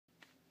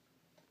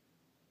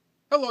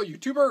Hello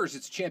YouTubers,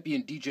 it's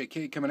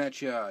Championdjk coming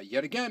at you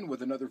yet again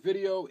with another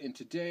video, and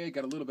today I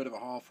got a little bit of a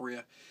haul for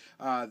you.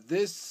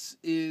 This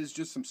is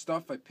just some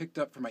stuff I picked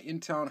up from my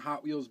in-town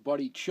Hot Wheels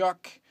buddy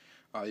Chuck.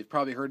 You've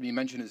probably heard me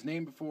mention his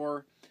name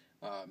before.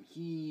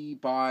 He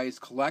buys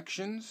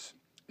collections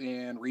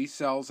and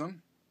resells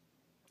them.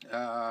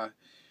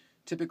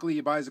 Typically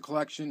he buys a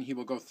collection, he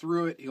will go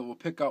through it, he will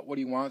pick out what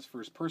he wants for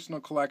his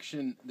personal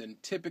collection, then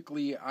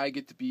typically I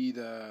get to be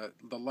the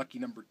lucky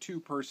number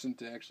 2 person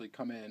to actually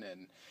come in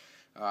and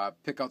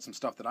pick out some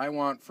stuff that I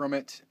want from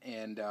it,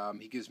 and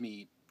he gives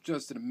me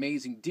just an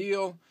amazing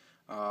deal.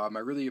 I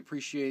really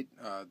appreciate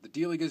the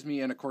deal he gives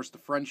me, and of course the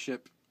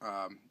friendship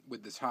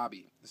with this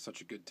hobby. It's such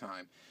a good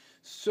time.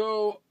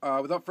 So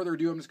without further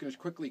ado, I'm just going to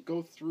quickly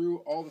go through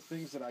all the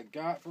things that I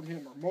got from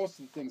him, or most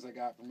of the things I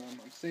got from him.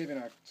 I'm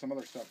saving some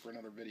other stuff for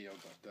another video,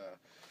 but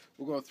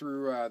we'll go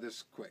through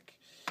this quick.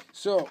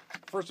 So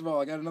first of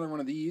all, I got another one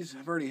of these.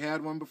 I've already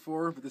had one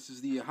before, but this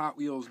is the Hot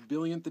Wheels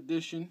Billionth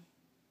Edition,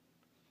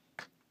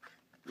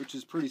 which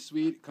is pretty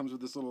sweet. It comes with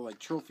this little like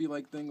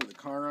trophy-like thing with a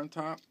car on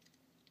top.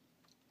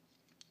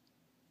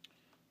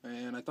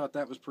 And I thought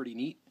that was pretty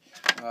neat.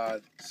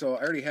 So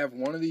I already have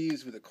one of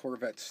these with a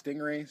Corvette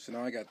Stingray, so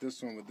now I got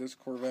this one with this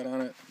Corvette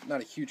on it.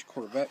 Not a huge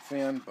Corvette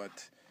fan,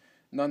 but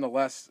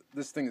nonetheless,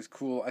 this thing is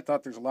cool. I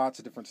thought there's lots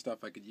of different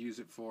stuff I could use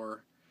it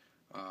for.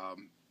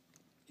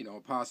 You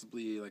know,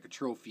 possibly like a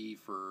trophy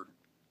for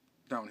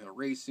downhill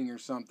racing or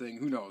something.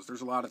 Who knows?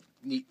 There's a lot of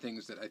neat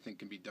things that I think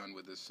can be done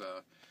with this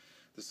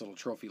this little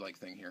trophy-like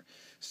thing here.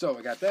 So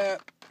I got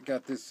that.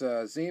 Got this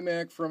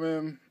Zamag from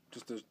him.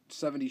 Just a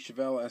 70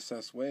 Chevelle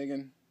SS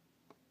wagon.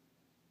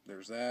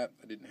 There's that.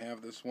 I didn't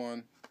have this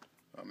one.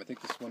 I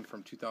think this one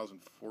from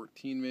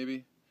 2014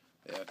 maybe.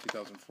 Yeah,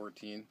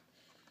 2014.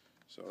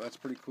 So that's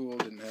pretty cool.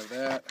 Didn't have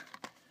that.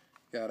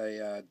 Got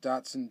a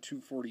Datsun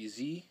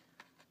 240Z.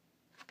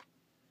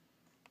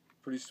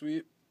 Pretty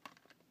sweet.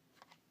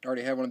 I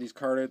already have one of these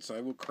carded, so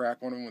I will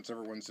crack one of them once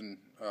everyone's in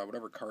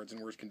whatever card's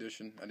in worse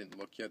condition. I didn't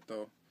look yet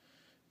though.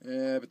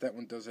 Yeah, but that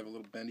one does have a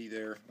little bendy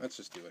there. Let's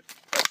just do it.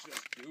 Let's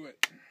just do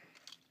it.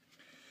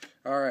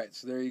 Alright,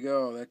 so there you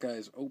go. That guy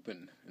is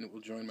open, and it will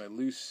join my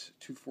loose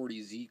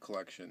 240Z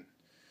collection.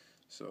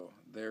 So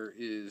there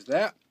is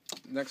that.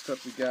 Next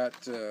up we got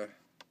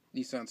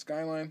Nissan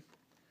Skyline.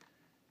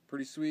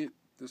 Pretty sweet.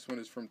 This one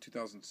is from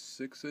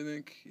 2006, I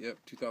think. Yep,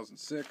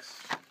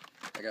 2006.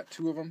 I got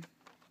 2 of them.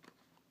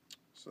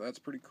 So that's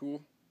pretty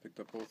cool.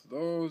 Picked up both of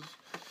those.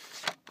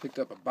 Picked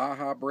up a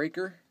Baja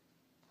Breaker.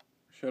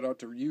 Shout out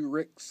to you,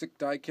 Rick, Sick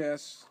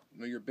Diecast.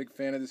 I know you're a big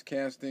fan of this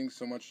casting,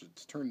 so much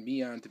it's turned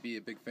me on to be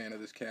a big fan of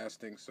this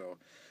casting. So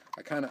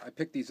I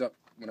pick these up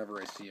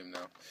whenever I see them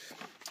now.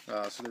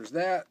 So there's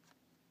that.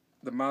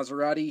 The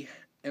Maserati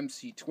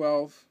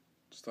MC12.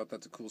 Just thought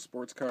that's a cool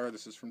sports car.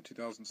 This is from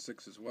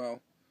 2006 as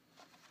well.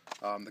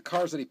 The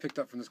cars that he picked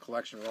up from this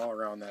collection are all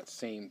around that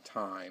same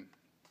time.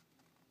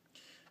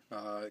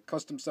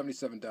 Custom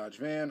 77 Dodge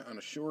van on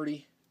a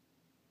shorty.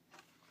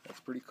 That's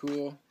pretty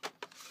cool.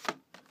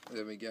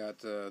 Then we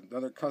got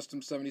another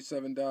custom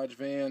 77 Dodge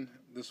van.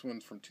 This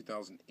one's from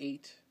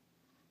 2008.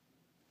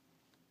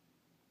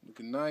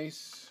 Looking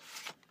nice.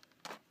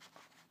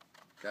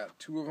 Got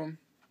 2 of them.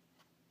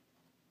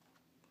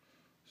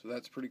 So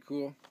that's pretty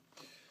cool.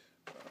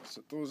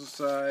 Set those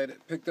aside.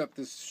 Picked up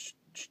this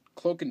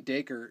Cloak and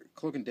Dagger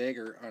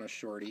on a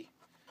shorty.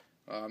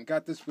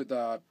 Got this with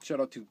shout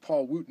out to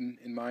Paul Wooten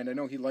in mind. I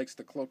know he likes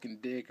the Cloak and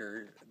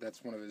Dagger.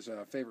 That's one of his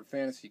favorite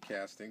fantasy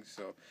castings.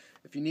 So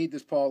if you need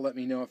this, Paul, let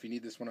me know if you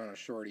need this one on a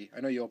shorty.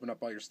 I know you open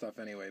up all your stuff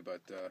anyway,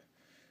 but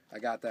I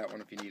got that one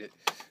if you need it.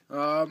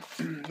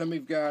 Then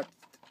we've got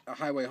a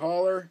Highway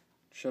Hauler.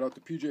 Shout out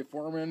to PJ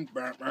Foreman.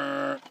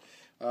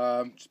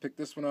 Just picked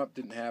this one up.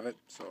 Didn't have it,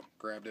 so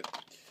grabbed it.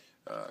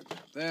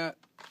 Grabbed that.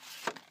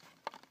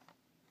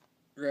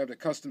 Grabbed a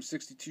custom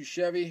 62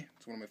 Chevy.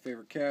 It's one of my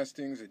favorite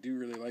castings. I do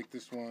really like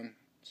this one.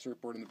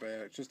 Surfboard in the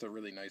back. It's just a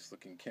really nice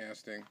looking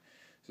casting.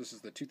 So this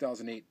is the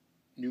 2008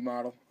 new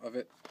model of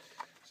it.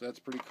 So that's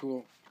pretty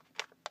cool.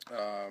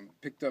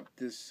 Picked up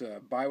this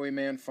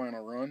Bywayman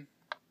Final Run.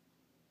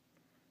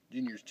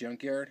 Junior's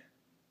Junkyard.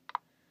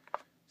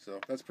 So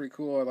that's pretty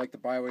cool. I like the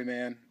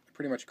Bywayman. I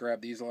pretty much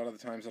grab these a lot of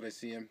the times that I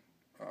see him.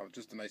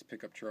 Just a nice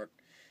pickup truck.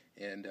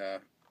 And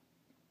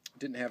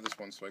didn't have this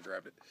one, so I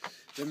grabbed it.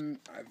 Then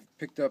I've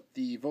picked up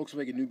the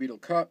Volkswagen New Beetle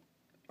Cup.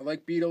 I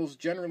like Beetles.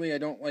 Generally, I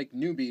don't like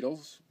new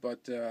Beetles,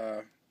 but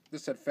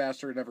this had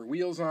faster than ever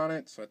wheels on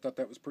it, so I thought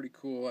that was pretty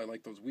cool. I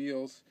like those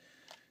wheels,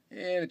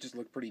 and it just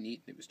looked pretty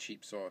neat. It was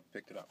cheap, so I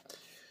picked it up.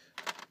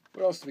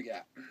 What else do we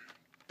got?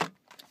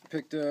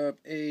 Picked up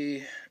a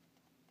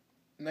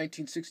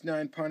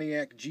 1969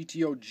 Pontiac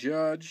GTO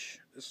Judge.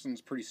 This one's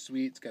pretty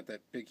sweet. It's got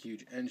that big,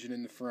 huge engine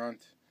in the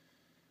front.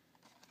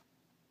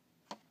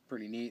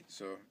 Pretty neat,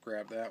 so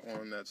grab that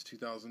one. That's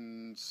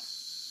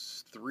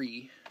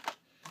 2003.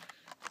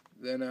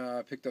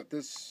 Then picked up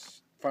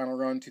this Final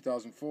Run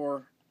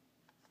 2004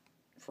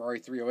 Ferrari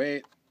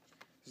 308.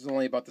 This is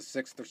only about the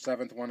 6th or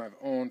 7th one I've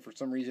owned. For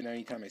some reason,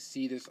 anytime I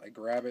see this, I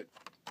grab it.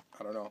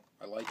 I don't know.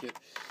 I like it.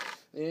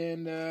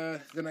 And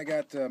then I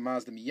got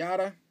Mazda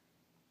Miata.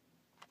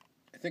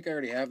 I think I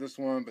already have this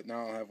one, but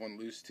now I'll have one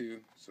loose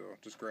too, so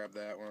just grab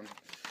that one.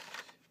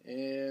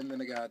 And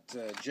then I got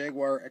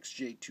Jaguar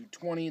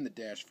XJ220 in the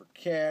Dash for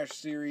Cash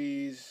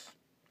series.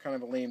 Kind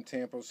of a lame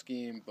Tampo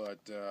scheme, but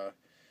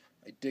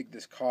I dig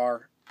this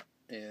car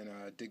and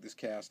dig this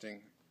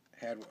casting.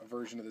 Had a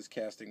version of this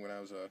casting when I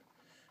was a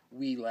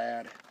wee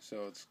lad,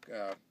 so it's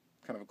kind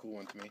of a cool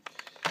one to me.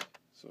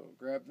 So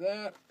grab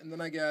that, and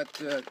then I got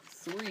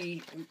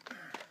three,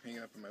 hanging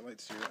up in my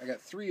lights here, I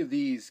got 3 of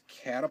these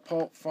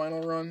Catapult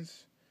final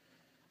runs,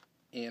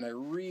 and I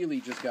really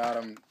just got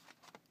them,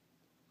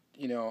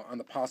 you know, on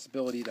the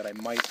possibility that I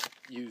might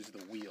use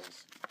the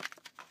wheels.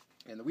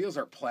 And the wheels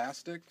are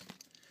plastic,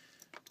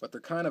 but they're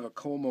kind of a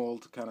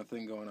co-mold kind of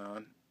thing going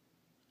on.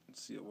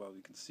 Let's see how well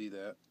you can see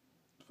that.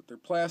 But they're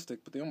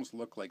plastic, but they almost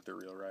look like they're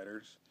real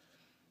riders.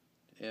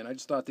 And I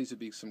just thought these would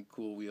be some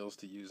cool wheels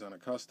to use on a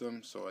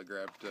custom, so I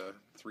grabbed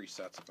 3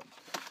 sets of them.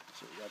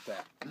 So we got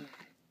that.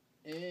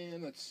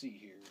 And let's see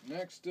here.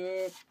 Next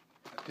up,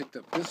 I picked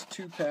up this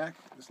 2-pack,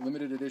 this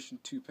limited edition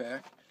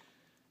 2-pack,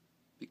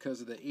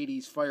 because of the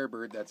 80s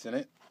Firebird that's in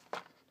it.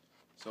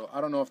 So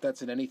I don't know if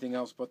that's in anything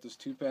else but this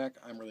 2-pack.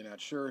 I'm really not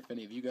sure. If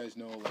any of you guys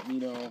know, let me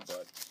know.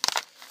 But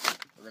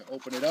we're going to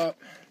open it up.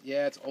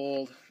 Yeah, it's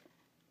old.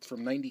 It's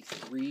from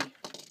 '93,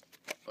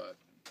 but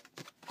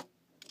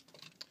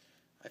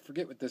I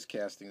forget what this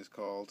casting is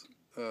called.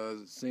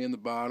 Does it say in the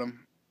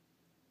bottom?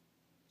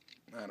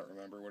 I don't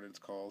remember what it's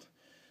called.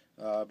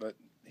 But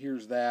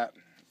here's that,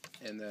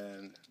 and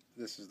then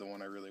this is the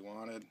one I really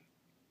wanted.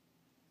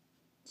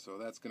 So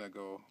that's going to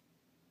go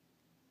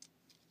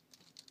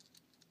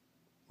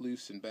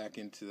loose and back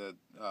into the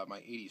my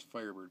 80s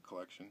Firebird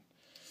collection.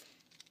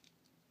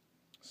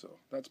 So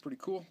that's pretty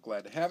cool.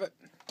 Glad to have it.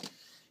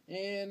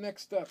 And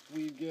next up,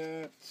 we've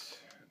got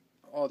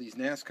all these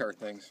NASCAR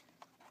things.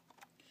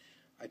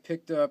 I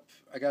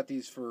got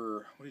these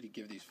for, what did he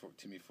give these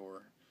to me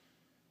for?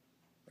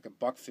 Like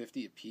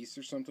 $1.50 a piece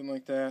or something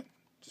like that.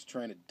 Just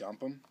trying to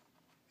dump them.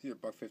 It's either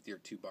 $1.50 or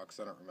 $2,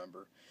 I don't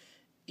remember.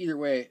 Either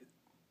way,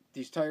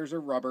 these tires are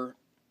rubber,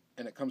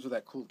 and it comes with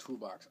that cool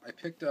toolbox. I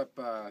picked up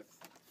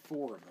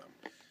 4 of them.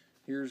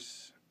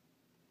 Here's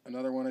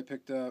another one I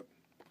picked up.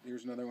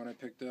 Here's another one I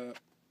picked up.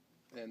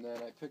 And then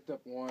I picked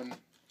up one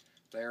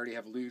that I already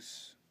have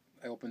loose.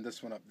 I opened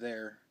this one up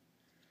there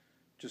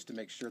just to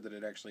make sure that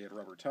it actually had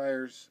rubber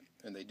tires,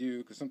 and they do,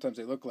 because sometimes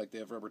they look like they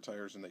have rubber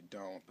tires and they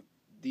don't. But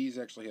these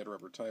actually had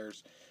rubber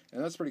tires,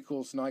 and that's pretty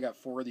cool. So now I got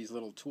 4 of these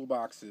little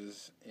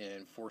toolboxes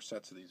and 4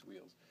 sets of these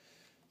wheels.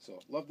 So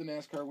love the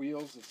NASCAR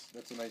wheels.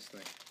 That's a nice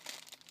thing.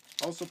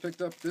 Also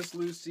picked up this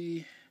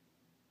Lucy.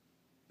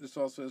 This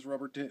also has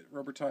rubber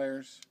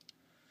tires,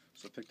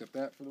 so picked up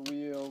that for the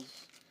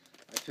wheels.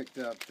 I picked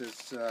up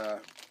this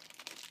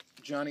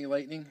Johnny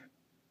Lightning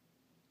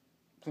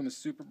Plymouth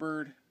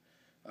Superbird.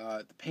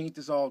 The paint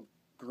is all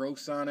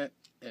gross on it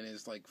and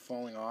is like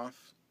falling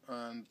off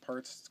on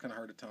parts. It's kind of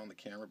hard to tell on the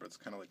camera, but it's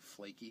kind of like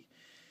flaky.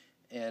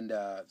 And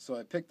so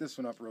I picked this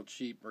one up real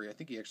cheap, or I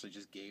think he actually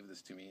just gave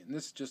this to me. And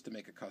this is just to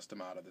make a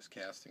custom out of this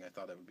casting. I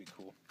thought that would be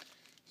cool.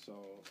 So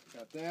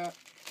got that.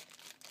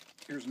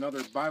 Here's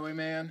another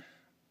Bywayman.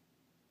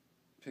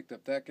 Picked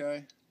up that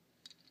guy.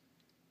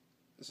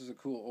 This is a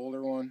cool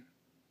older one.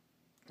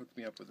 Hooked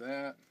me up with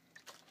that.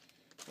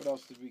 What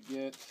else did we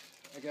get?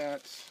 I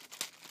got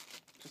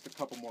just a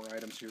couple more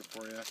items here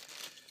for you.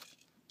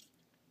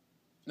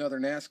 Another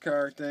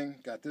NASCAR thing.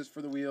 Got this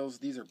for the wheels.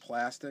 These are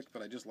plastic,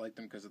 but I just like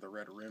them because of the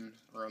red rim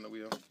around the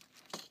wheel.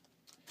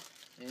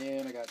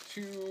 And I got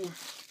 2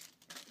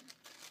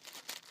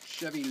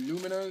 Chevy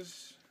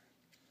Luminas,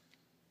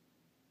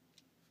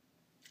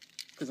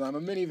 because I'm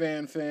a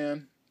minivan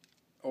fan.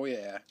 Oh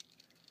yeah.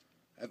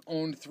 I've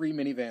owned 3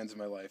 minivans in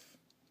my life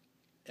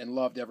and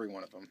loved every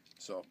one of them.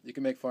 So you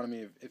can make fun of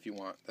me if you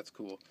want. That's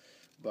cool.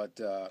 But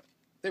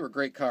they were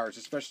great cars,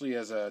 especially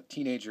as a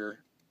teenager.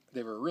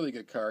 They were a really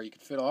good car. You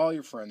could fit all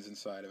your friends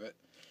inside of it.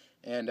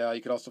 And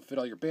you could also fit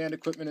all your band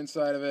equipment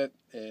inside of it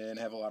and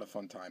have a lot of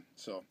fun time.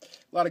 So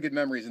a lot of good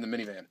memories in the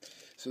minivan.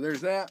 So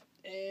there's that.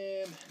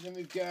 And then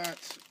we've got,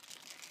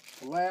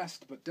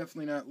 last but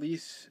definitely not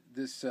least,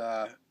 this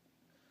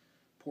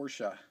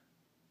Porsche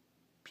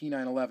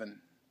P911.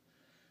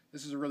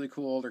 This is a really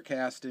cool older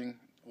casting,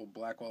 old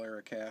Blackwell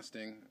era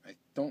casting. I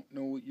don't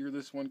know what year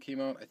this one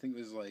came out. I think it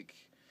was like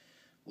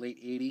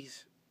late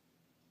 80s.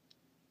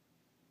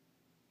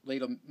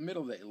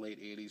 Middle to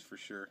late 80s for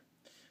sure.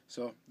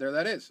 So there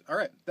that is. All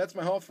right, that's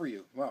my haul for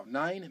you. Wow,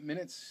 9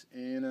 minutes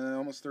and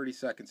almost 30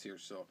 seconds here.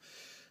 So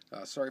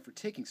sorry for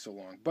taking so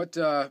long. But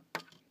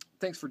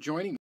thanks for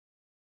joining me.